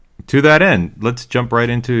To that end, let's jump right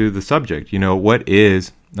into the subject. What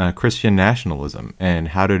is Christian nationalism, and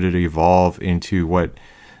how did it evolve into what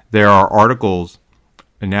there are articles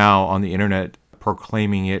now on the internet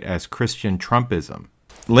proclaiming it as Christian Trumpism?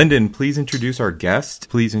 Lyndon, please introduce our guest.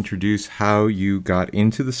 Please introduce how you got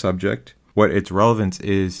into the subject, what its relevance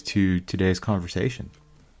is to today's conversation.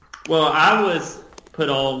 Well, I was put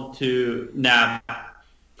on to Napp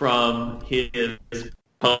from his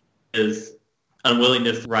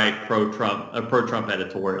unwillingness to write pro-Trump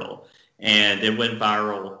editorial, and it went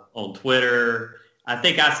viral on Twitter. I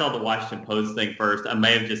think I saw the Washington Post thing first. I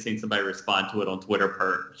may have just seen somebody respond to it on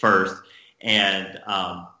Twitter first, and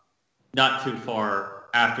not too far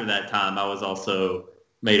after that time, I was also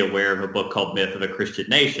made aware of a book called Myth of a Christian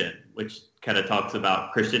Nation, which kind of talks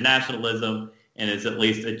about Christian nationalism and is at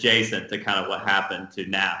least adjacent to kind of what happened to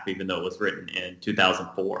Napp, even though it was written in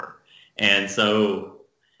 2004. And so,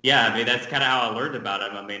 yeah, I mean, that's kind of how I learned about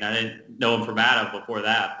him. I mean, I didn't know him from Adam before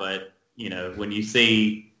that, but, when you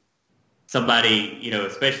see somebody,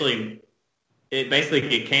 especially it basically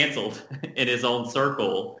get canceled in his own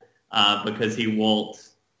circle because he won't,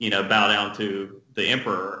 bow down to the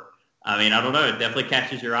emperor. I mean, I don't know. It definitely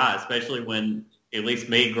catches your eye, especially when, at least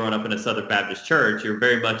me growing up in a Southern Baptist church, you're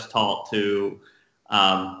very much taught to,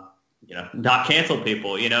 not cancel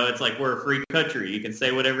people. It's like we're a free country. You can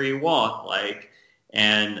say whatever you want.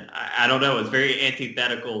 And I don't know. It's very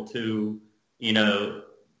antithetical to,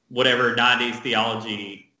 whatever 90s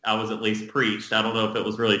theology I was at least preached. I don't know if it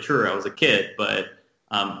was really true. I was a kid, but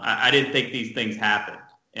I didn't think these things happened.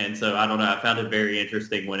 And so I don't know. I found it very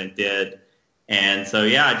interesting when it did. And so,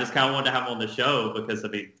 yeah, I just kind of wanted to have him on the show because, I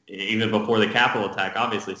mean, even before the Capitol attack,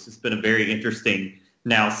 obviously, it's just been a very interesting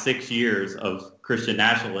now 6 years of Christian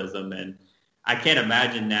nationalism. And I can't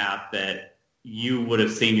imagine now that you would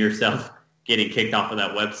have seen yourself getting kicked off of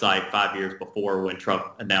that website 5 years before when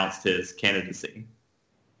Trump announced his candidacy.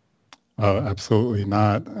 Oh, absolutely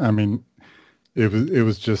not. I mean, it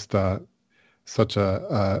was just such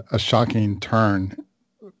a shocking turn,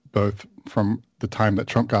 both from the time that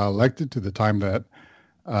Trump got elected to the time that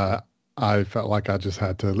I felt like I just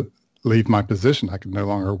had to leave my position. I could no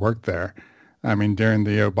longer work there. I mean, during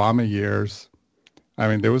the Obama years, I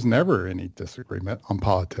mean, there was never any disagreement on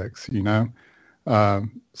politics,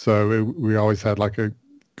 So we always had like a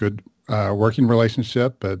good working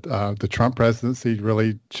relationship, but the Trump presidency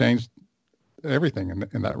really changed everything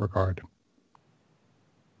in that regard.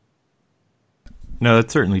 No,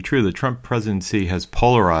 that's certainly true. The Trump presidency has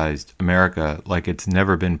polarized America like it's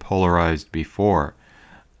never been polarized before.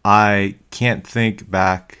 I can't think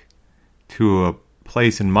back to a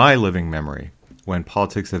place in my living memory when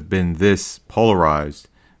politics have been this polarized.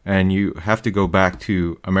 And you have to go back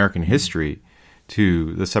to American history,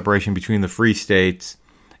 to the separation between the free states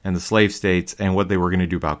and the slave states and what they were going to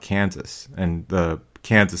do about Kansas and the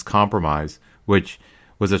Kansas Compromise, which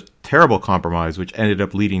was a terrible compromise, which ended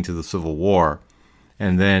up leading to the Civil War.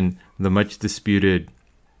 And then the much disputed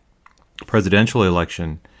presidential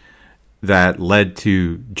election that led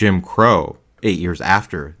to Jim Crow 8 years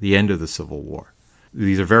after the end of the Civil War.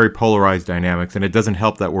 These are very polarized dynamics, and it doesn't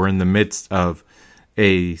help that we're in the midst of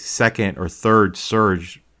a second or third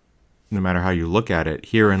surge, no matter how you look at it,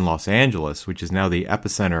 here in Los Angeles, which is now the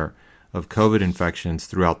epicenter of COVID infections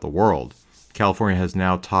throughout the world. California has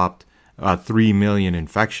now topped 3 million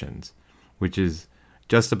infections, which is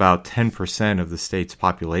just about 10% of the state's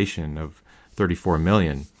population of 34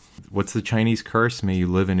 million. What's the Chinese curse? May you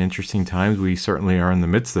live in interesting times. We certainly are in the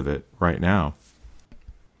midst of it right now.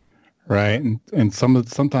 Right. And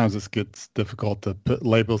sometimes it gets difficult to put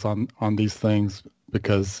labels on these things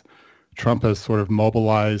because Trump has sort of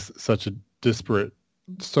mobilized so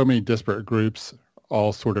many disparate groups,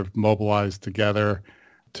 all sort of mobilized together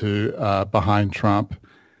to behind Trump.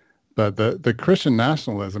 But the Christian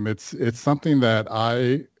nationalism, it's something that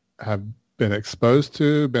I have been exposed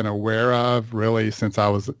to, been aware of really since I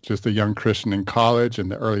was just a young Christian in college in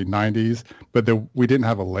the early 90s, but we didn't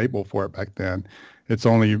have a label for it back then. It's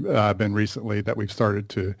only been recently that we've started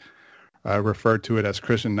to refer to it as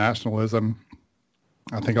Christian nationalism.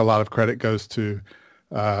 I think a lot of credit goes to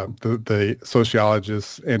the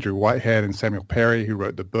sociologists Andrew Whitehead and Samuel Perry, who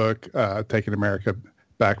wrote the book, Taking America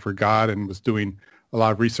Back for God, and was doing a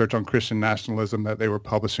lot of research on Christian nationalism that they were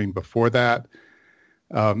publishing before that.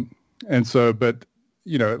 And so, but,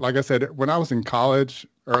 like I said, when I was in college,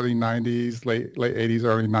 early 90s, late 80s,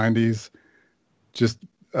 early 90s, just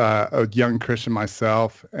a young Christian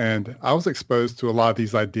myself, and I was exposed to a lot of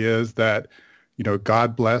these ideas that,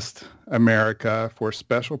 God blessed America for a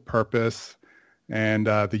special purpose, and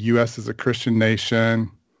the U.S. is a Christian nation,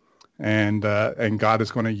 and God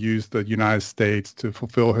is going to use the United States to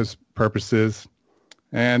fulfill His purposes.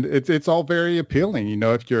 And it's all very appealing,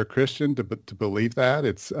 if you're a Christian to believe that.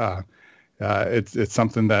 It's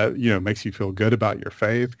something that makes you feel good about your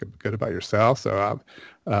faith, good about yourself. So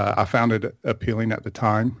I found it appealing at the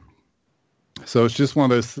time. So it's just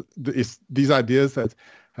one of these ideas that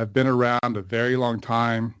have been around a very long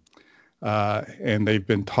time, and they've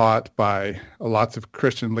been taught by lots of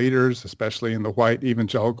Christian leaders, especially in the white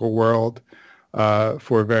evangelical world,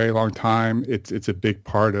 for a very long time. It's a big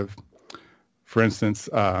part of, for instance,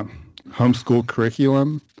 homeschool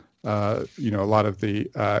curriculum. A lot of the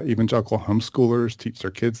evangelical homeschoolers teach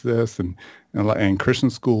their kids this, and Christian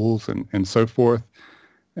schools and so forth.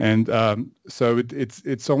 And so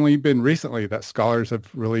it's only been recently that scholars have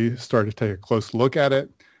really started to take a close look at it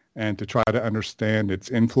and to try to understand its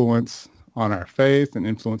influence on our faith and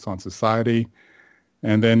influence on society.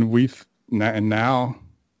 And then now,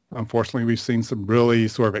 unfortunately, we've seen some really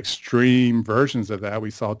sort of extreme versions of that.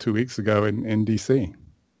 We saw 2 weeks ago in D.C.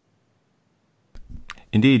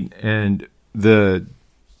 Indeed, and the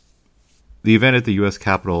event at the U.S.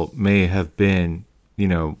 Capitol may have been,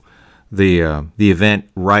 the event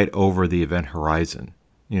right over the event horizon.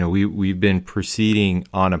 We've been proceeding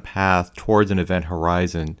on a path towards an event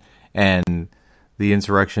horizon, and the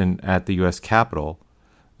insurrection at the U.S. Capitol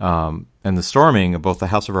and the storming of both the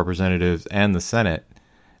House of Representatives and the Senate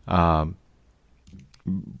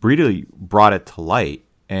really brought it to light.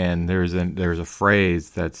 And there's a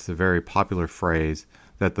phrase that's a very popular phrase,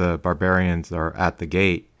 that the barbarians are at the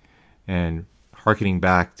gate, and hearkening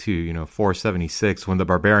back to 476, when the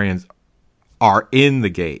barbarians are in the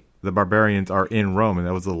gate. The barbarians are in Rome, and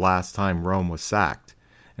that was the last time Rome was sacked.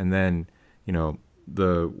 And then,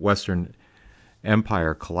 the Western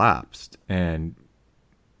Empire collapsed, and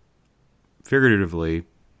figuratively,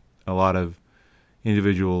 a lot of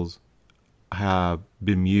individuals have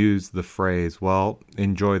bemused the phrase, well,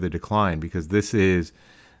 enjoy the decline, because this is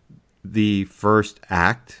the first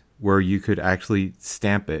act where you could actually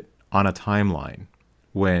stamp it on a timeline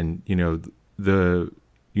when, the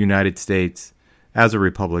United States as a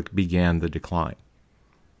republic began the decline.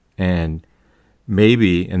 And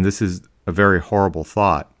maybe, and this is a very horrible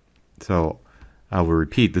thought, so I will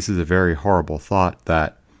repeat, this is a very horrible thought,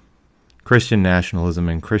 that Christian nationalism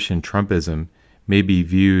and Christian Trumpism may be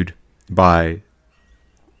viewed by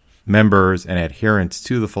members and adherents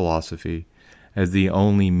to the philosophy as the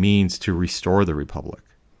only means to restore the republic.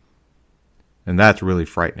 And that's really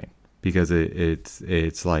frightening, because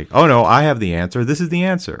it's like, oh no, I have the answer. This is the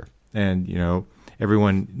answer. And,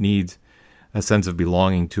 everyone needs a sense of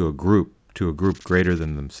belonging to a group greater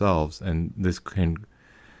than themselves. And this can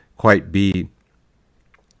quite be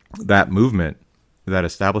that movement that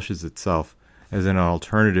establishes itself as an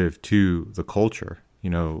alternative to the culture.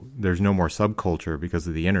 There's no more subculture because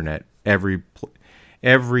of the internet. Every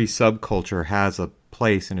subculture has a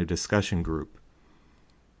place in a discussion group,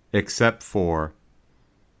 except for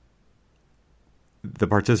the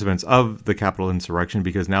participants of the Capitol insurrection,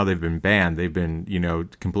 because now they've been banned. They've been,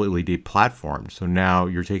 completely deplatformed. So now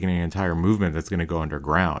you're taking an entire movement that's going to go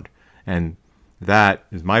underground. And that,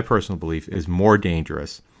 is my personal belief, is more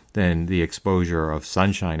dangerous than the exposure of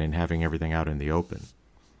sunshine and having everything out in the open.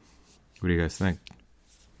 What do you guys think?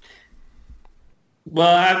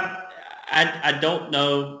 Well, I don't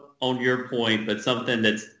know on your point, but something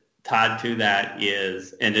that's tied to that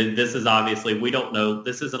is, and this is obviously, we don't know,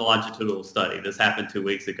 this isn't a longitudinal study. This happened 2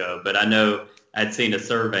 weeks ago, but I know I'd seen a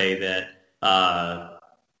survey that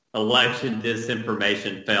election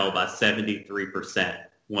disinformation fell by 73%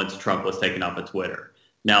 once Trump was taken off of Twitter.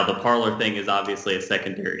 Now, the Parler thing is obviously a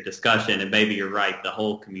secondary discussion, and maybe you're right, the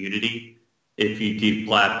whole community, if you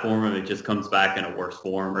deplatform them, it just comes back in a worse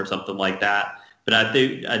form or something like that. But I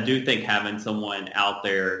do think having someone out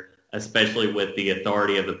there, especially with the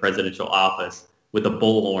authority of the presidential office, with a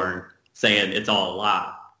bullhorn saying it's all a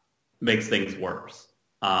lie, makes things worse.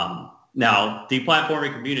 Now,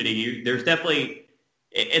 deplatforming community, there's definitely,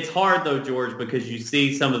 it's hard though, George, because you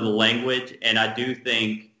see some of the language, and I do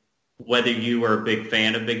think whether you are a big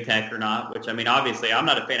fan of big tech or not, which, I mean, obviously I'm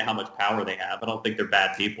not a fan of how much power they have. I don't think they're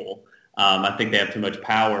bad people. I think they have too much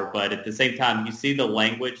power, but at the same time, you see the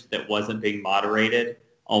language that wasn't being moderated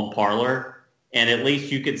on Parler, and at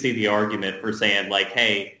least you could see the argument for saying, like,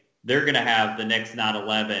 hey, they're going to have the next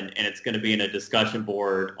 9/11, and it's going to be in a discussion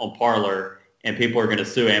board on Parler, and people are going to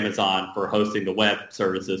sue Amazon for hosting the web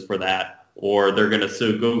services for that, or they're going to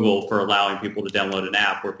sue Google for allowing people to download an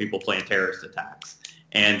app where people plan terrorist attacks.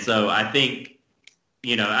 And so I think,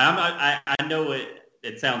 I know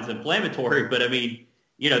it sounds inflammatory, but I mean,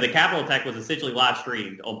 the Capitol attack was essentially live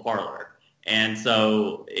streamed on Parler. And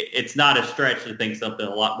so it's not a stretch to think something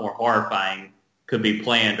a lot more horrifying could be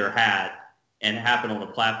planned or had and happen on a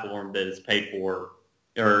platform that is paid for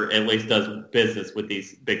or at least does business with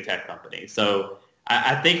these big tech companies. So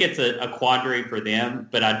I think it's a quandary for them,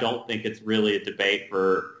 but I don't think it's really a debate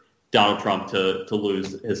for Donald Trump to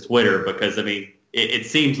lose his Twitter because, I mean, it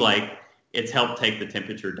seems like it's helped take the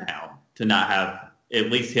temperature down to not have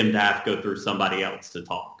at least him to have to go through somebody else to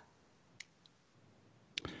talk.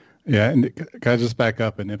 Yeah, and can I just back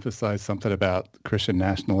up and emphasize something about Christian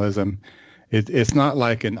nationalism? It's not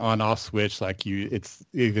like an on-off switch, like it's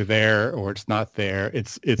either there or it's not there.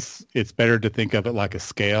 It's better to think of it like a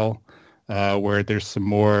scale where there's some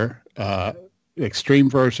more extreme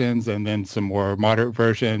versions and then some more moderate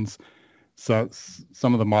versions. So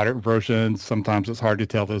some of the moderate versions, sometimes it's hard to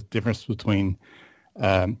tell the difference between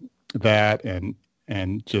that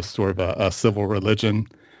and just sort of a civil religion.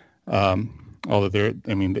 Although there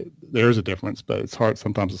is a difference, but it's hard.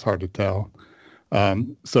 Sometimes it's hard to tell.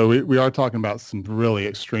 So we are talking about some really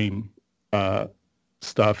extreme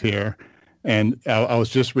stuff here. And I was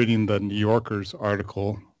just reading the New Yorker's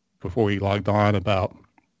article before we logged on about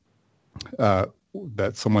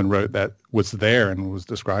that someone wrote that was there and was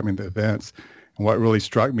describing the events. And what really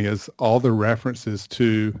struck me is all the references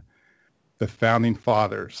to the founding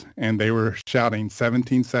fathers, and they were shouting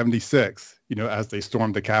 1776, as they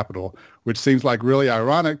stormed the Capitol, which seems like really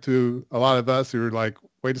ironic to a lot of us who are like,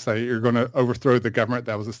 wait a second, you're going to overthrow the government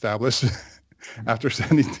that was established after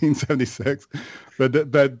 1776. But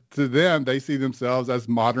to them, they see themselves as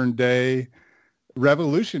modern day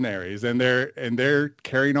revolutionaries, and they're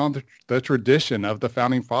carrying on the tradition of the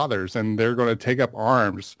founding fathers, and they're going to take up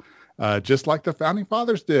arms just like the founding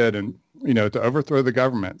fathers did, and to overthrow the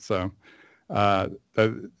government. So I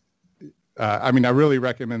really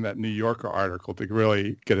recommend that New Yorker article to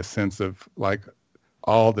really get a sense of like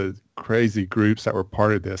all the crazy groups that were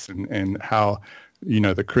part of this, and how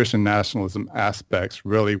the Christian nationalism aspects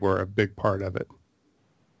really were a big part of it.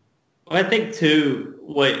 Well, I think too,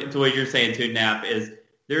 what you're saying too, Napp, is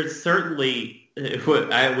there's certainly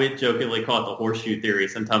what I would jokingly call it the horseshoe theory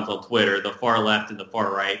sometimes on Twitter, the far left and the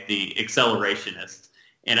far right, the accelerationists.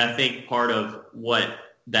 And I think part of what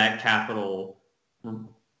that capital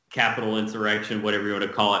insurrection, whatever you want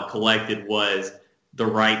to call it, collected was the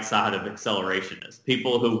right side of accelerationists,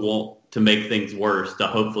 people who want to make things worse to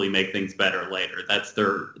hopefully make things better later. That's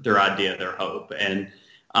their idea, their hope. And,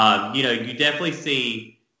 you definitely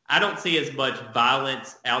see, I don't see as much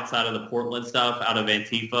violence outside of the Portland stuff out of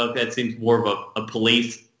Antifa. That seems more of a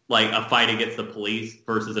police, like a fight against the police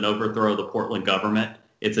versus an overthrow of the Portland government.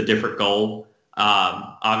 It's a different goal.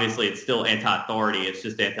 Obviously, it's still anti-authority. It's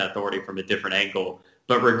just anti-authority from a different angle.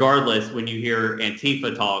 But regardless, when you hear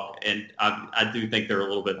Antifa talk, and I do think they're a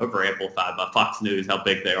little bit over-amplified by Fox News, how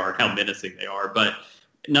big they are and how menacing they are. But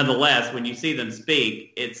nonetheless, when you see them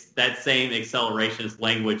speak, it's that same accelerationist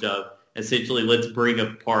language of essentially let's bring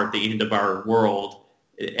apart the end of our world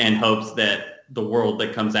in hopes that the world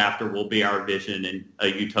that comes after will be our vision and a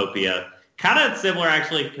utopia. Kind of similar,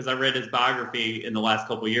 actually, because I read his biography in the last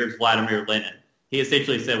couple of years, Vladimir Lenin. He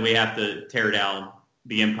essentially said we have to tear down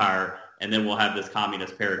the empire and then we'll have this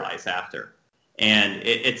communist paradise after. And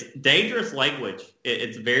it's dangerous language.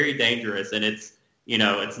 It's very dangerous. And it's,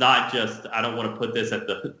 it's not just, I don't want to put this at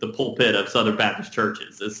the pulpit of Southern Baptist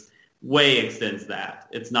churches. It's way extends that.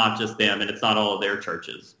 It's not just them, and it's not all of their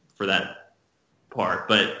churches for that part.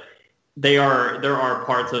 But there are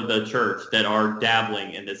parts of the church that are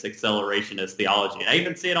dabbling in this accelerationist theology. And I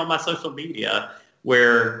even see it on my social media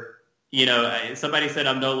where, somebody said,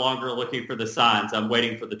 I'm no longer looking for the signs. I'm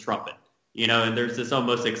waiting for the trumpet. And there's this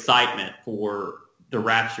almost excitement for the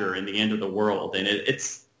rapture and the end of the world. And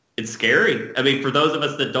it's scary. I mean, for those of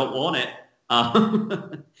us that don't want it,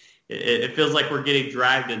 it feels like we're getting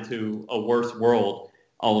dragged into a worse world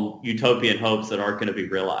on utopian hopes that aren't going to be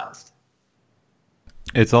realized.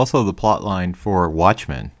 It's also the plot line for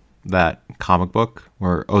Watchmen, that comic book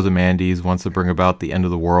where Ozymandias wants to bring about the end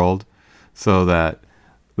of the world so that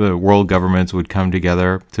the world governments would come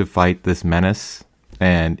together to fight this menace.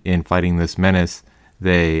 And in fighting this menace,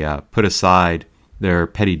 they put aside their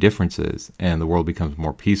petty differences, and the world becomes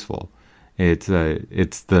more peaceful. It's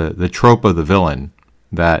the trope of the villain,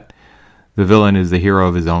 that the villain is the hero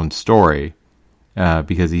of his own story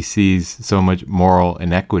because he sees so much moral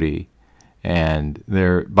inequity, and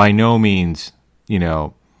there by no means,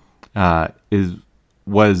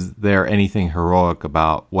 was there anything heroic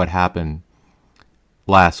about what happened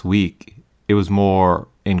last week. It was more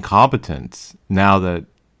incompetence. Now that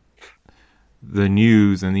the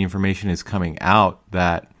news and the information is coming out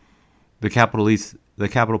that the Capitol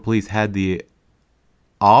Police had the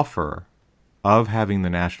offer of having the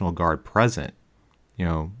National Guard present,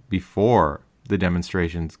 before the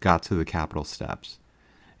demonstrations got to the Capitol steps,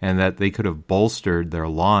 and that they could have bolstered their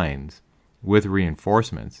lines with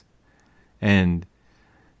reinforcements. And,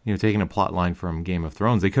 taking a plot line from Game of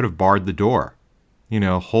Thrones, they could have barred the door,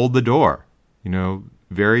 hold the door,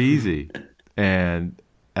 very easy. And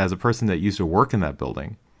as a person that used to work in that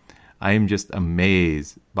building, I am just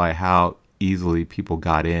amazed by how easily people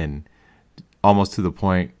got in, almost to the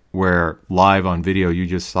point where live on video you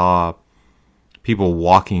just saw people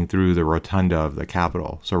walking through the rotunda of the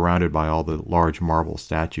Capitol, surrounded by all the large marble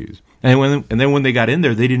statues. And then when they got in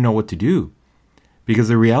there, they didn't know what to do, because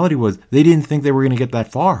the reality was they didn't think they were going to get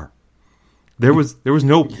that far. There was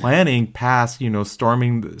no planning past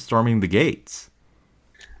storming the gates.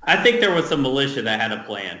 I think there was some militia that had a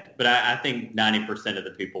plan, but I think 90% of the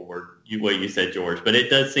people were what you said, George. But it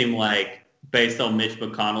does seem like, based on Mitch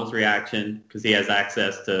McConnell's reaction, because he has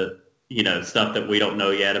access to stuff that we don't know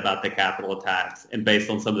yet about the Capitol attacks, and based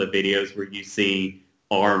on some of the videos where you see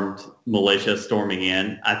armed militia storming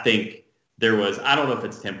in, I think there was, I don't know if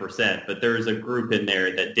it's 10%, but there was a group in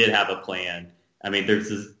there that did have a plan. I mean, there's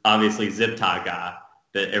this obviously zip tie guy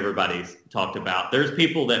that everybody's talked about. There's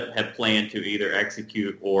people that have planned to either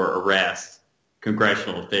execute or arrest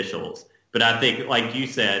congressional officials. But I think, like you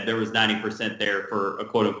said, there was 90% there for a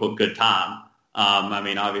quote-unquote good time. I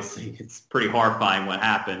mean, obviously, it's pretty horrifying what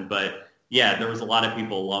happened. But, yeah, there was a lot of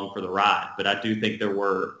people along for the ride. But I do think there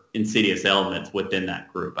were insidious elements within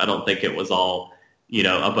that group. I don't think it was all,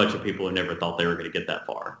 a bunch of people who never thought they were going to get that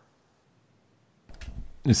far.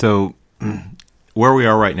 So where we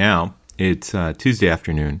are right now, it's Tuesday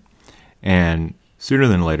afternoon, and sooner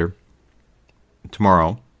than later,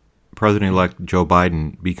 tomorrow, President-elect Joe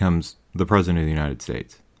Biden becomes the President of the United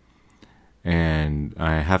States. And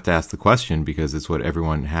I have to ask the question, because it's what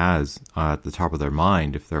everyone has at the top of their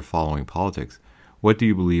mind if they're following politics. What do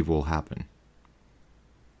you believe will happen?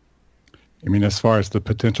 You mean as far as the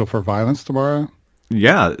potential for violence tomorrow?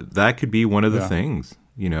 Yeah, that could be one of the things.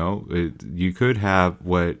 You could have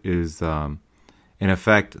what is... in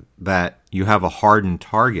effect, that you have a hardened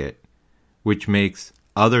target, which makes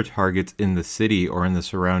other targets in the city or in the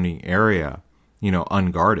surrounding area,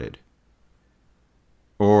 unguarded.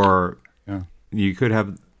 Or you could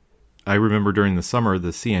have, I remember during the summer, the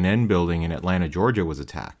CNN building in Atlanta, Georgia was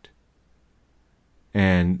attacked.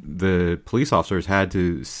 And the police officers had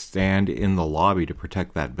to stand in the lobby to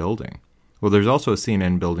protect that building. Well, there's also a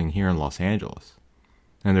CNN building here in Los Angeles.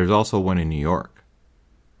 And there's also one in New York.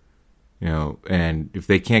 And if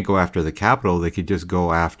they can't go after the Capitol, they could just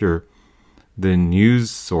go after the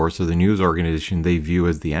news source or the news organization they view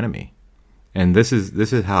as the enemy. And this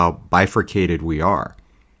is how bifurcated we are.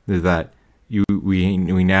 Is that we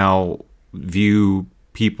now view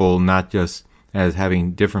people not just as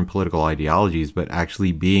having different political ideologies, but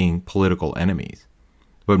actually being political enemies,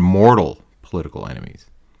 but mortal political enemies.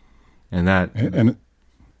 And that. And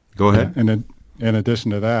go ahead. And in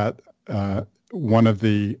addition to that. One of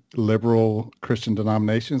the liberal Christian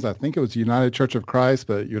denominations, I think it was United Church of Christ,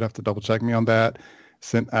 but you'd have to double check me on that,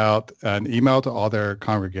 sent out an email to all their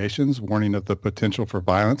congregations warning of the potential for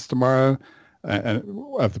violence tomorrow and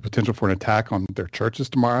of the potential for an attack on their churches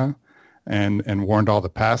tomorrow, and warned all the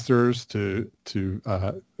pastors to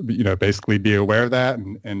basically be aware of that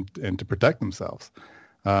and to protect themselves.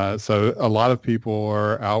 So a lot of people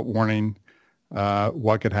are out warning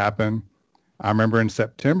what could happen. I remember in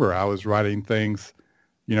September, I was writing things,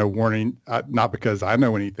 warning, not because I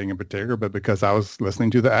know anything in particular, but because I was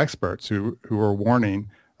listening to the experts who were warning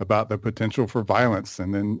about the potential for violence.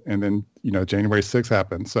 And then January 6th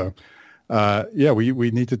happened. So,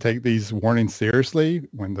 we need to take these warnings seriously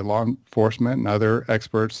when the law enforcement and other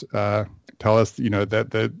experts tell us, that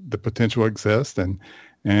the potential exists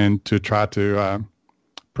and to try to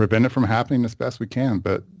prevent it from happening as best we can.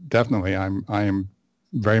 But definitely, I am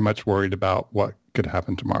very much worried about what could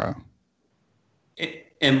happen tomorrow.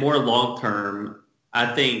 And more long-term, I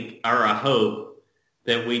think, or I hope,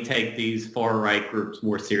 that we take these far-right groups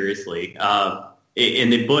more seriously. In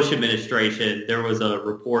the Bush administration, there was a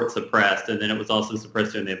report suppressed, and then it was also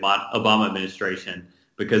suppressed in the Obama administration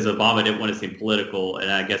because Obama didn't want to seem political,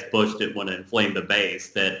 and I guess Bush didn't want to inflame the base,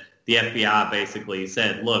 that the FBI basically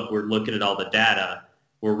said, look, we're looking at all the data.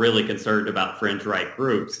 We're really concerned about fringe right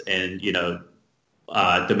groups and,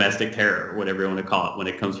 domestic terror, whatever you want to call it, when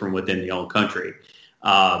it comes from within the own country.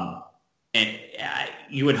 And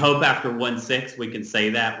you would hope after 1/6 we can say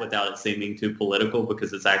that without it seeming too political,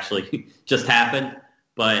 because it's actually just happened.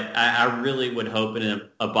 But I really would hope in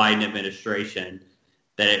a Biden administration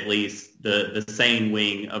that at least the sane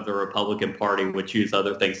wing of the Republican Party would choose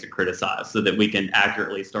other things to criticize so that we can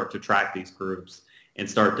accurately start to track these groups and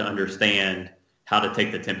start to understand how to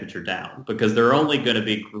take the temperature down, because they're only going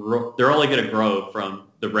to grow from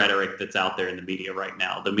the rhetoric that's out there in the media right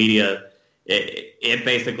now. The media, it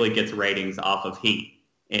basically gets ratings off of heat,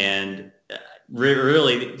 and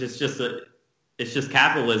really it's just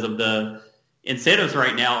capitalism. The incentives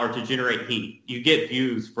right now are to generate heat. You get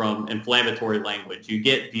views from inflammatory language. You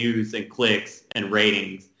get views and clicks and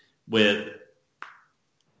ratings with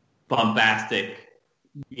bombastic,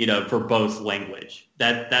 verbose language.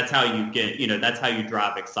 That's how you get, that's how you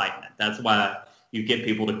drive excitement. That's why you get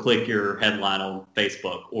people to click your headline on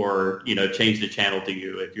Facebook or, change the channel to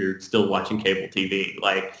you if you're still watching cable TV.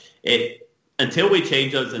 Until we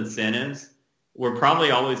change those incentives, we're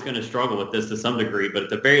probably always going to struggle with this to some degree, but at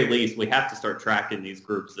the very least, we have to start tracking these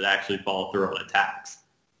groups that actually follow through on attacks.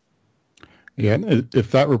 Yeah, and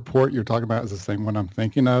if that report you're talking about is the same one I'm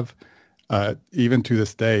thinking of, even to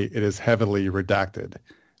this day, it is heavily redacted,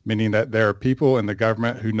 meaning that there are people in the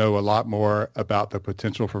government who know a lot more about the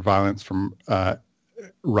potential for violence from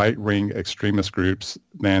right-wing extremist groups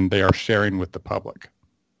than they are sharing with the public.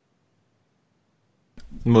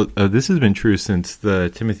 Well, this has been true since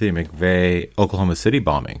the Timothy McVeigh Oklahoma City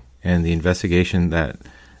bombing and the investigation that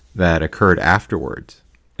occurred afterwards.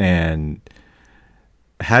 And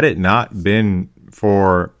had it not been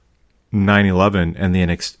for 9/11 and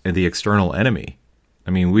the external enemy,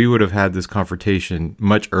 I mean, we would have had this confrontation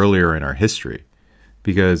much earlier in our history,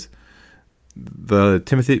 because the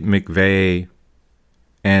Timothy McVeigh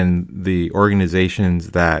and the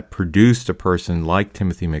organizations that produced a person like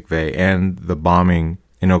Timothy McVeigh and the bombing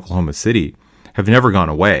in Oklahoma City have never gone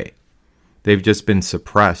away. They've just been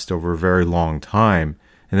suppressed over a very long time.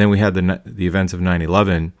 And then we had the events of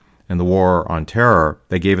 9/11 and the war on terror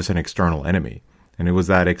that gave us an external enemy. And it was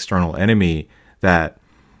that external enemy that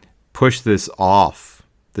pushed this off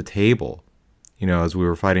the table, as we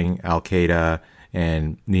were fighting Al-Qaeda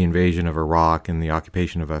and the invasion of Iraq and the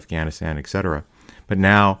occupation of Afghanistan, etc. But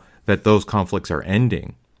now that those conflicts are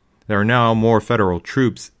ending, there are now more federal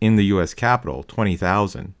troops in the U.S. Capitol,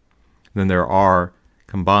 20,000, than there are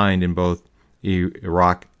combined in both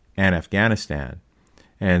Iraq and Afghanistan.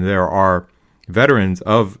 And there are veterans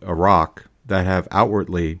of Iraq that have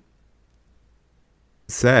outwardly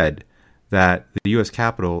said that the U.S.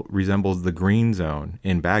 Capitol resembles the green zone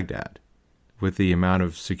in Baghdad, with the amount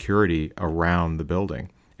of security around the building,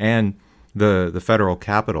 and the federal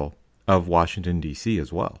capital of Washington, D.C.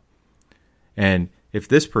 as well. And if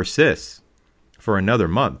this persists for another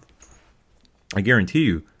month, I guarantee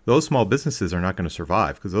you those small businesses are not going to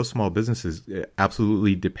survive, because those small businesses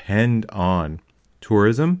absolutely depend on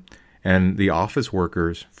tourism and the office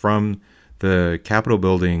workers from the Capitol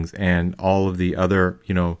buildings and all of the other,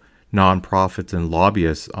 nonprofits and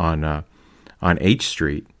lobbyists on H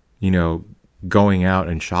Street, going out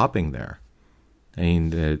and shopping there. I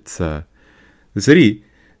mean, it's the city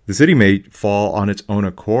may fall on its own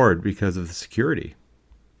accord because of the security.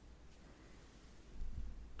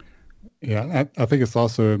 Yeah, I think it's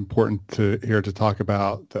also important to talk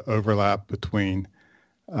about the overlap between,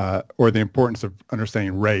 or the importance of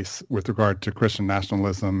understanding race with regard to Christian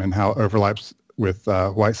nationalism and how it overlaps with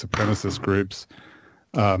white supremacist groups.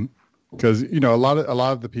 Because a lot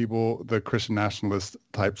of the people, the Christian nationalist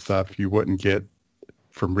type stuff, you wouldn't get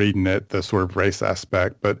from reading it, the sort of race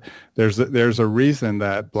aspect. But there's a reason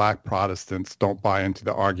that Black Protestants don't buy into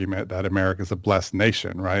the argument that America's a blessed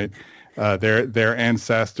nation, right? Their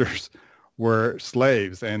ancestors were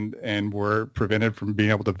slaves and were prevented from being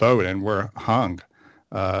able to vote and were hung,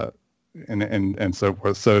 and so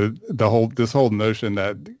forth. So this whole notion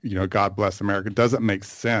that God bless America doesn't make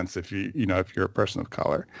sense if if you're a person of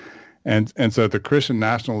color, and so the Christian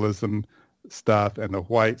nationalism stuff and the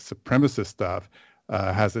white supremacist stuff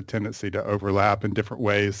has a tendency to overlap in different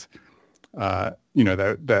ways. That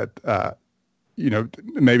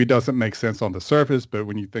maybe doesn't make sense on the surface, but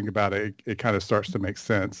when you think about it, it kind of starts to make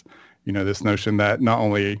sense. This notion that not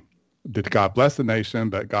only did God bless the nation,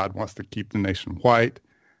 but God wants to keep the nation white,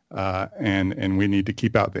 and we need to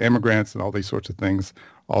keep out the immigrants, and all these sorts of things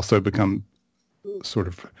also become sort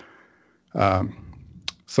of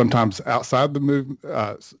sometimes outside the movement,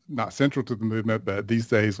 not central to the movement, but these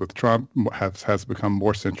days with Trump has become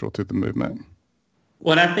more central to the movement.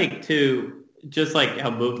 Well, I think too, just like how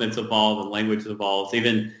movements evolve and language evolves,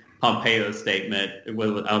 even Pompeo's statement, I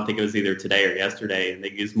don't think it was either today or yesterday, and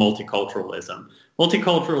they use multiculturalism.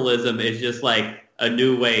 Multiculturalism is just like a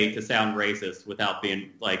new way to sound racist without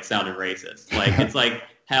being like sounding racist. Like it's like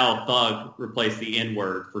how Thug replaced the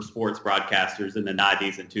N-word for sports broadcasters in the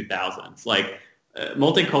 90s and 2000s. Like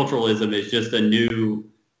multiculturalism is just a new,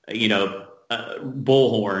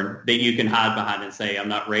 bullhorn that you can hide behind and say, I'm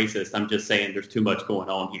not racist. I'm just saying there's too much going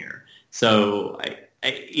on here. So,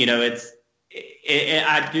 I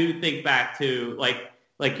do think back to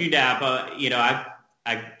like you, Napp,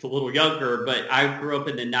 I'm a little younger, but I grew up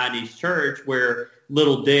in the 90s church where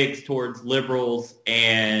little digs towards liberals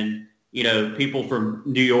and, people from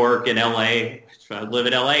New York and LA. I live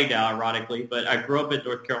in LA now, ironically, but I grew up in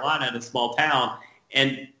North Carolina in a small town.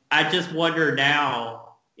 And I just wonder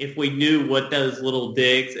now if we knew what those little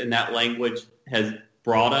digs and that language has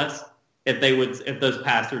brought us, if those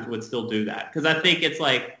pastors would still do that. Because I think it's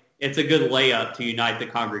a good layup to unite the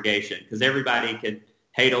congregation, because everybody can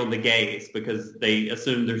hate on the gays because they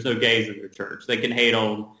assume there's no gays in their church. They can hate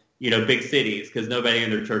on, big cities because nobody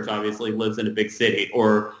in their church obviously lives in a big city.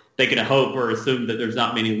 Or they can hope or assume that there's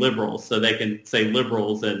not many liberals, so they can say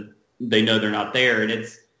liberals and they know they're not there. And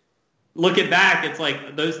looking back, it's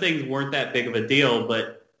like those things weren't that big of a deal.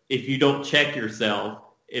 But if you don't check yourself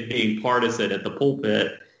in being partisan at the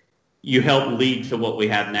pulpit, you help lead to what we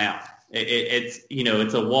have now.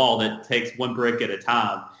 It's a wall that takes one brick at a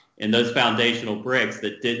time. And those foundational bricks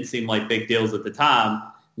that didn't seem like big deals at the time,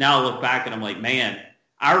 now I look back and I'm like, man,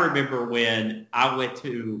 I remember when I went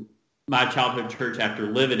to my childhood church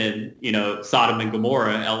after living in, Sodom and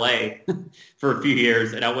Gomorrah, LA, for a few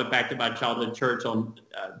years. And I went back to my childhood church for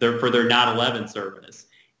their 9/11 service.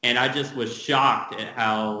 And I just was shocked at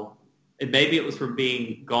how, and maybe it was from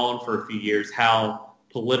being gone for a few years, how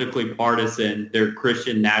politically partisan their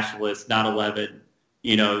Christian Nationalist 9/11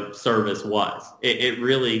 service was. It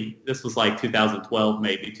really, this was like 2012,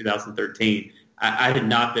 maybe 2013. I had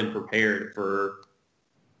not been prepared for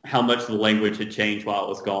how much the language had changed while it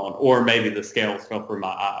was gone, or maybe the scales fell from my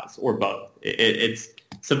eyes, or both. It's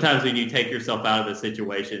sometimes when you take yourself out of the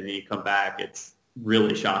situation and you come back, it's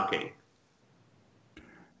really shocking.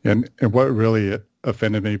 And what really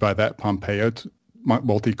offended me by that Pompeo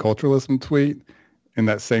multiculturalism tweet, in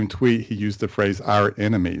that same tweet, he used the phrase "our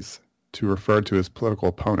enemies" to refer to his political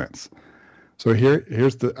opponents. So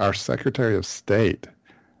here's our Secretary of State,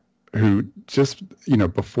 who just,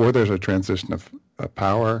 before there's a transition of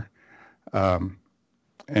power,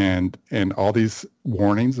 and all these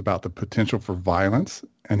warnings about the potential for violence,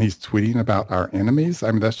 and he's tweeting about our enemies.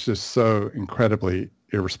 I mean, that's just so incredibly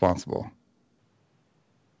irresponsible.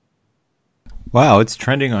 Wow, it's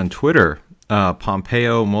trending on Twitter.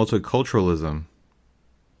 Pompeo multiculturalism.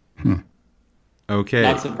 Okay.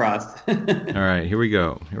 Not surprised. All right, here we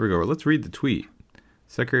go. Let's read the tweet.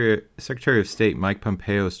 Secretary of State Mike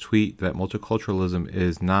Pompeo's tweet that multiculturalism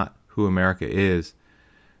is not who America is,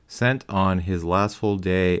 sent on his last full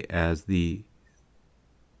day at the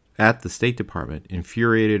State Department,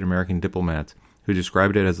 infuriated American diplomats who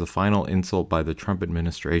described it as the final insult by the Trump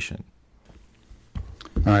administration.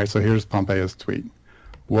 All right, so here's Pompeo's tweet.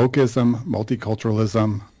 Wokeism,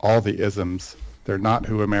 multiculturalism, all the isms, they're not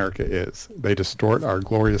who America is. They distort our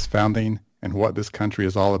glorious founding and what this country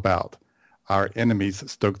is all about. Our enemies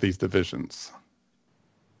stoke these divisions.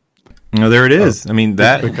 No, there it is. I mean,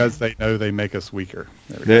 that because they know they make us weaker.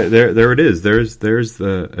 There it is. There's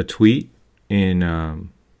a tweet in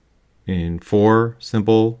 4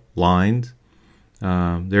 simple lines.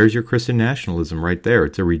 There's your Christian nationalism right there.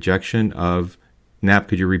 It's a rejection of Napp.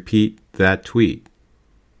 Could you repeat that tweet?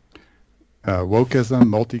 Wokeism,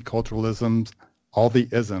 multiculturalism, all the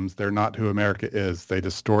isms, they're not who America is. They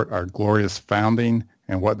distort our glorious founding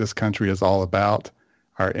and what this country is all about.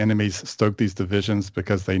 Our enemies stoke these divisions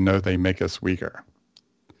because they know they make us weaker.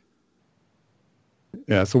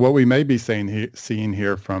 Yeah, so what we may be seeing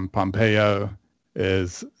here from Pompeo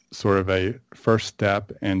is sort of a first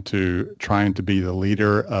step into trying to be the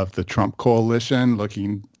leader of the Trump coalition,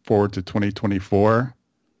 looking forward to 2024.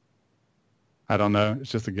 I don't know.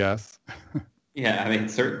 It's just a guess. Yeah, I mean,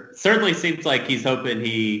 certainly seems like he's hoping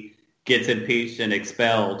he gets impeached and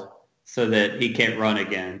expelled so that he can't run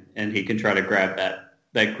again and he can try to grab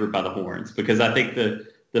that group by the horns, because I think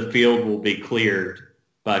the field will be cleared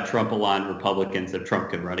by Trump-aligned Republicans if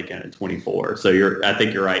Trump can run again in 24. So I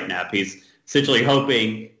think you're right, Napp. He's essentially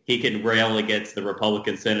hoping he can rail against the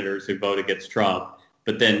Republican senators who vote against Trump,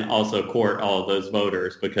 but then also court all of those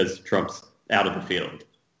voters because Trump's out of the field.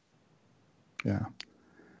 Yeah.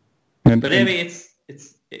 I mean,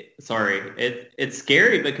 it's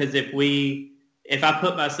scary because if I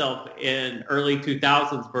put myself in early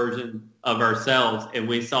 2000s version of ourselves and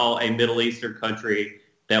we saw a Middle Eastern country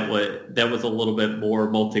that was a little bit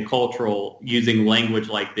more multicultural, using language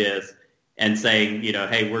like this and saying,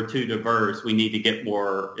 hey, we're too diverse, we need to get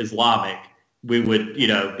more Islamic, we would,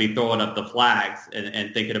 be throwing up the flags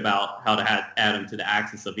and thinking about how to add them to the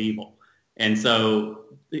axis of evil. And so,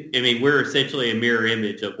 I mean, we're essentially a mirror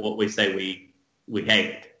image of what we say we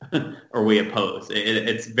hate or we oppose.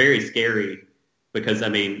 It's very scary because, I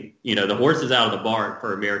mean, you know, the horse is out of the barn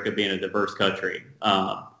for America being a diverse country.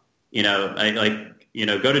 You know,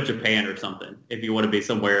 go to Japan or something if you want to be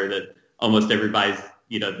somewhere that almost everybody's,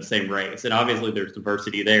 you know, the same race. And obviously there's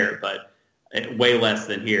diversity there, but way less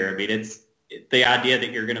than here. I mean, it's the idea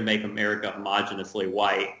that you're going to make America homogeneously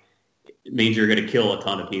white means you're going to kill a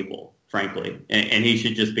ton of people, frankly. And he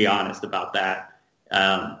should just be honest about that.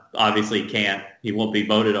 Obviously he won't be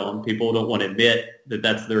voted on. People don't want to admit that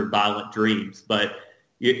that's their violent dreams, but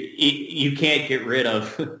you can't get rid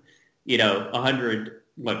of, you know,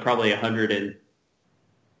 probably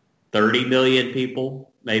 130 million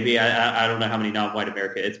people, maybe. I don't know how many non-white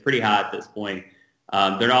America. It's pretty high at this point.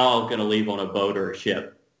 They're not all going to leave on a boat or a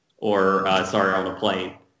ship or, on a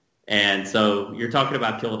plane. And so you're talking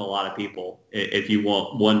about killing a lot of people if you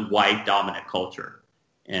want one white dominant culture.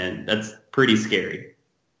 And that's pretty scary.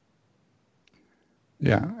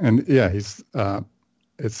 Yeah. And he's,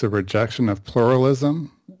 it's a rejection of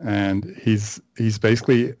pluralism. And he's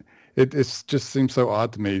basically, it just seems so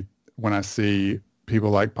odd to me when I see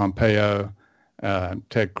people like Pompeo,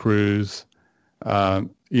 Ted Cruz,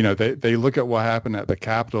 you know, they look at what happened at the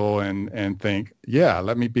Capitol and think, yeah,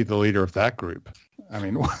 let me be the leader of that group. I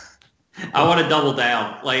mean, I want to double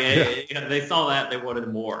down. Like, you know, they saw that, they wanted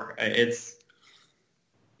more. It's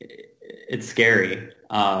scary.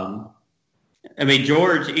 I mean,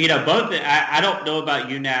 George, you know, both, I don't know about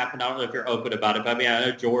you, Napp, and I don't know if you're open about it, but I mean, I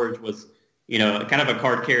know George was, you know, kind of a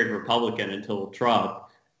card-carrying Republican until Trump.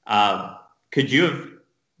 Could you have,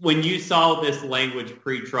 when you saw this language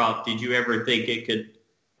pre-Trump, did you ever think it could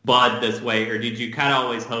bud this way, or did you kind of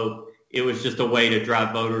always hope it was just a way to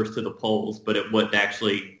drive voters to the polls, but it wouldn't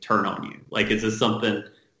actually turn on you? Like, is this something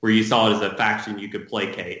where you saw it as a faction you could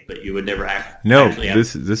placate, but you would never act? No,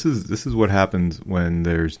 this is what happens when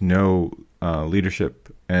there's no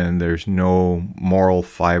leadership and there's no moral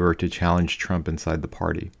fiber to challenge Trump inside the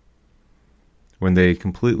party. When they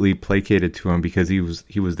completely placated to him because he was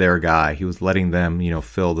their guy. He was letting them, you know,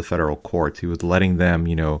 fill the federal courts. He was letting them,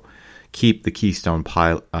 you know, keep the Keystone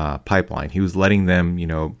pipeline. He was letting them, you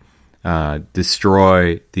know,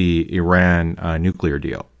 destroy the Iran nuclear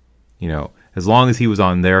deal. You know, as long as he was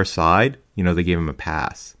on their side, you know, they gave him a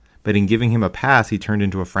pass. But in giving him a pass, he turned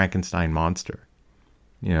into a Frankenstein monster.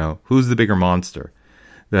 You know, who's the bigger monster?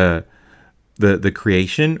 The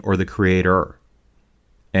creation or the creator?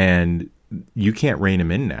 And you can't rein him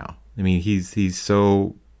in now. I mean, he's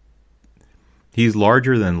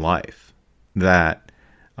larger than life. That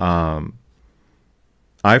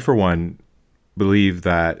I, for one, believe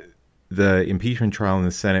that the impeachment trial in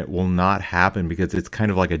the Senate will not happen because it's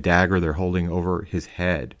kind of like a dagger they're holding over his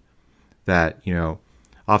head. That, you know,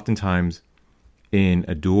 oftentimes in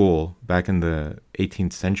a duel back in the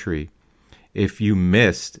 18th century, if you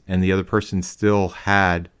missed and the other person still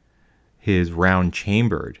had his round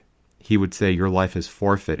chambered, he would say, your life is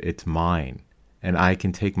forfeit, it's mine, and I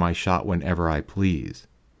can take my shot whenever I please.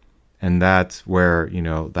 And that's where, you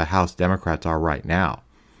know, the House Democrats are right now.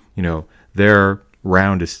 You know, their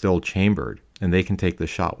round is still chambered, and they can take the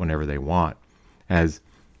shot whenever they want, as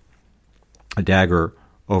a dagger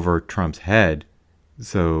over Trump's head,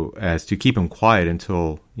 so as to keep him quiet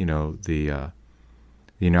until, you know, the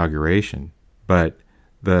inauguration. But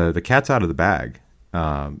the cat's out of the bag,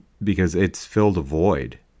 because it's filled a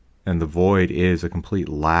void. And the void is a complete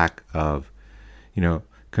lack of, you know,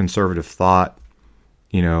 conservative thought,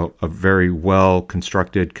 you know, a very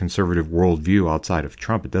well-constructed conservative worldview outside of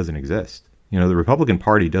Trump. It doesn't exist. You know, the Republican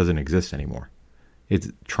Party doesn't exist anymore.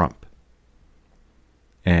 It's Trump.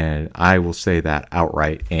 And I will say that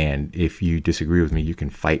outright. And if you disagree with me, you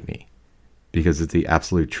can fight me because it's the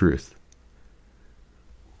absolute truth.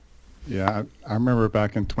 Yeah, I remember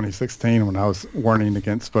back in 2016 when I was warning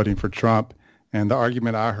against voting for Trump. And the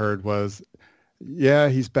argument I heard was, yeah,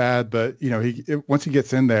 he's bad, but, you know, once he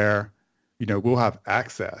gets in there, you know, we'll have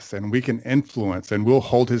access and we can influence and we'll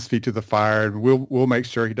hold his feet to the fire and we'll make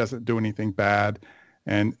sure he doesn't do anything bad.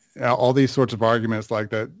 And all these sorts of arguments like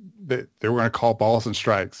that they were going to call balls and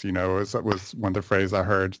strikes, you know, was one of the phrases I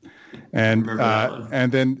heard. And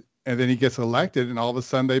then he gets elected and all of a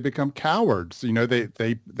sudden they become cowards. You know, they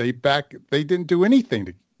didn't do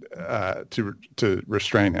anything to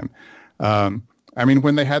restrain him. I mean,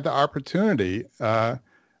 when they had the opportunity,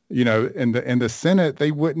 you know, in the Senate,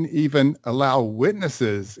 they wouldn't even allow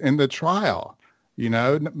witnesses in the trial, you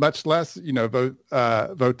know, much less, you know,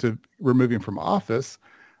 vote to remove him from office.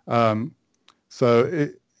 So,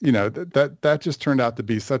 you know, that just turned out to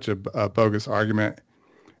be such a bogus argument.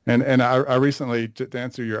 And I recently, to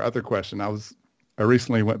answer your other question, I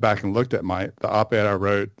recently went back and looked at the op-ed I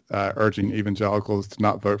wrote urging evangelicals to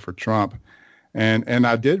not vote for Trump. And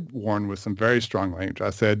I did warn with some very strong language. I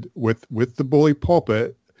said, with the bully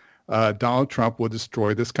pulpit, Donald Trump will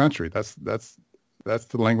destroy this country. That's the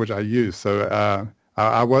language I used. So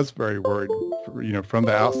I was very worried, from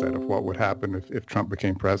the outset of what would happen if Trump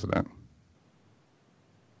became president.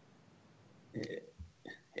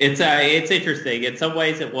 It's interesting. In some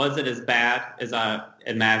ways, it wasn't as bad as I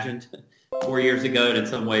imagined 4 years ago, and in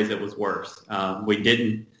some ways, it was worse. We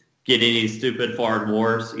didn't get any stupid foreign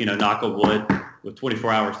wars. Knock on wood. With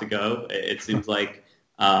 24 hours to go, it seems like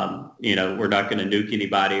we're not going to nuke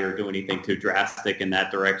anybody or do anything too drastic in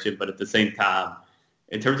that direction. But at the same time,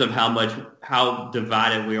 in terms of how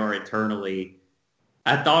divided we are internally,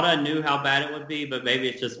 I thought I knew how bad it would be, but maybe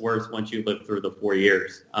it's just worse once you live through the 4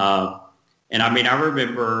 years. And I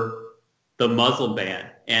remember the Muslim ban,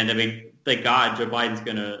 and thank God Joe Biden's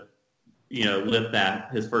going to, lift that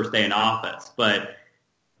his first day in office. But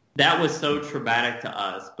that was so traumatic to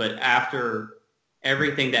us. But after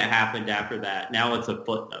everything that happened after that, now it's a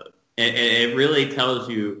footnote. And it really tells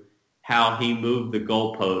you how he moved the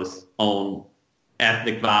goalposts on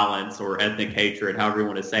ethnic violence or ethnic hatred, however you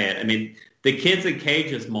want to say it. The kids in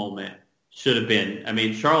cages moment should have been,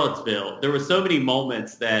 Charlottesville. There were so many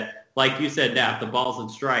moments that, like you said, Napp, the balls and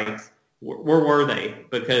strikes, where were they?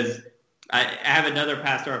 Because I have another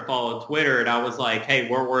pastor I follow on Twitter, and I was like, hey,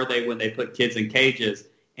 where were they when they put kids in cages?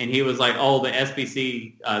 And he was like, oh, the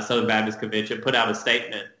SBC, Southern Baptist Convention, put out a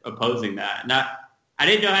statement opposing that. And I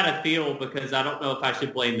didn't know how to feel, because I don't know if I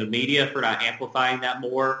should blame the media for not amplifying that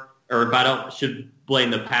more, or if I should blame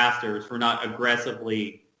the pastors for not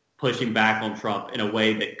aggressively pushing back on Trump in a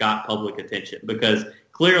way that got public attention. Because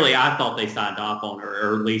clearly I thought they signed off on it,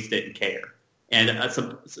 or at least didn't care. And at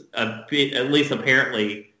least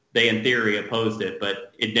apparently they, in theory, opposed it,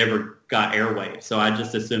 but it never got airwaves. So I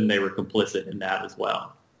just assumed they were complicit in that as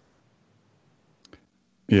well.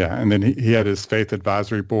 Yeah, and then he had his faith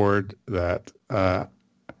advisory board that I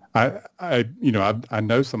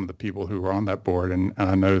know some of the people who were on that board, and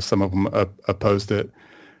I know some of them opposed it,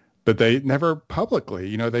 but they never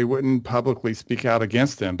publicly, they wouldn't publicly speak out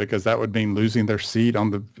against him, because that would mean losing their seat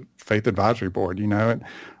on the faith advisory board,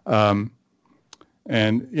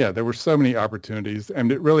 and yeah, there were so many opportunities, and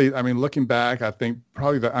it really, looking back, I think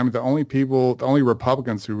probably the only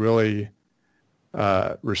Republicans who really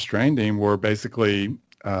restrained him were basically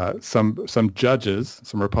some judges,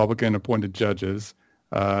 some Republican appointed judges,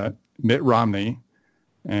 Mitt Romney,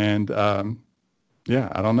 and I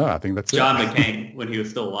don't know. I think that's John McCain when he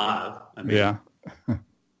was still alive. Yeah.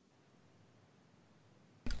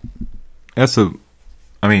 There's a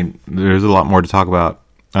lot more to talk about.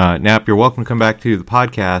 Napp, you're welcome to come back to the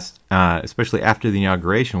podcast, especially after the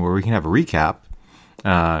inauguration, where we can have a recap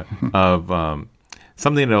of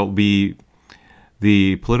something that'll be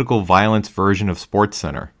the political violence version of Sports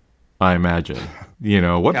Center, I imagine.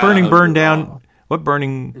 What building burned down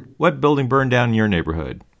in your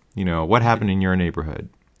neighborhood? What happened in your neighborhood?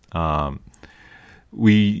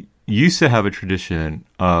 We used to have a tradition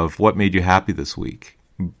of what made you happy this week,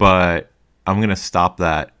 but I'm going to stop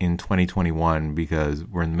that in 2021 because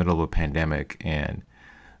we're in the middle of a pandemic and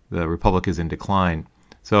the Republic is in decline.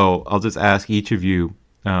 So I'll just ask each of you,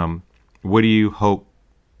 what do you hope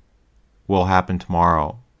will happen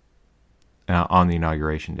tomorrow on the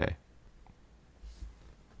inauguration day?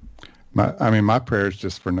 My prayer is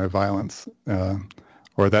just for no violence,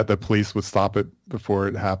 or that the police would stop it before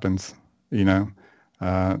it happens.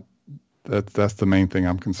 That's the main thing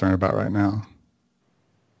I'm concerned about right now.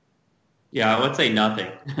 Yeah, I would say nothing.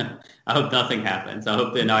 I hope nothing happens. I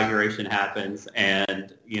hope the inauguration happens,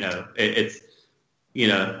 and it's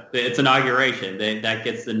inauguration that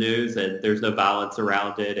gets the news, and there's no violence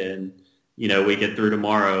around it, and we get through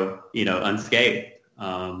tomorrow, unscathed.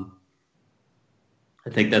 I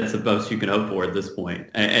think that's the most you can hope for at this point.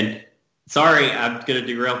 And sorry, I'm going to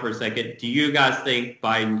derail for a second. Do you guys think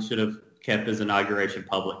Biden should have kept his inauguration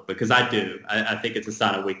public? Because I do. I think it's a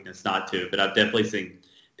sign of weakness not to, but I've definitely seen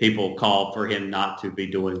people call for him not to be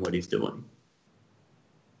doing what he's doing.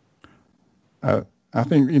 I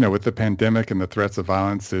think, with the pandemic and the threats of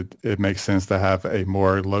violence, it makes sense to have a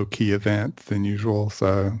more low-key event than usual.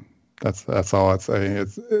 So that's all I'd say.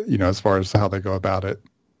 It's, as far as how they go about it.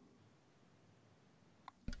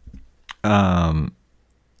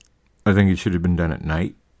 I think it should have been done at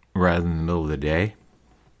night rather than the middle of the day.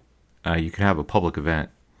 You could have a public event.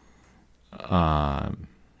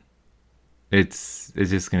 It's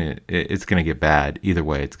gonna get bad either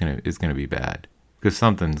way. It's gonna be bad because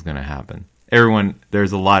something's gonna happen.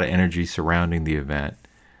 There's a lot of energy surrounding the event.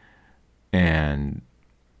 And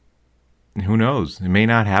who knows? It may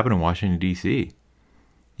not happen in Washington, D.C.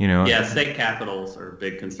 Yeah, state capitals are a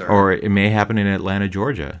big concern. Or it may happen in Atlanta,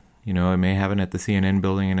 Georgia. It may happen at the CNN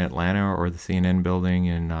building in Atlanta or the CNN building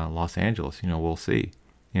in Los Angeles. We'll see.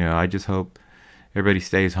 I just hope everybody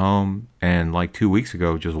stays home and, like 2 weeks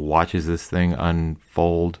ago, just watches this thing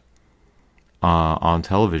unfold on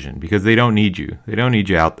television, because they don't need you. They don't need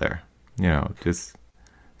you out there. Just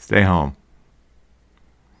stay home.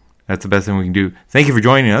 That's the best thing we can do. Thank you for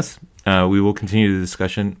joining us. We will continue the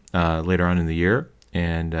discussion later on in the year.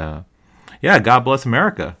 And, God bless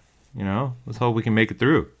America. Let's hope we can make it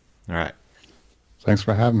through. All right. Thanks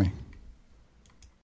for having me.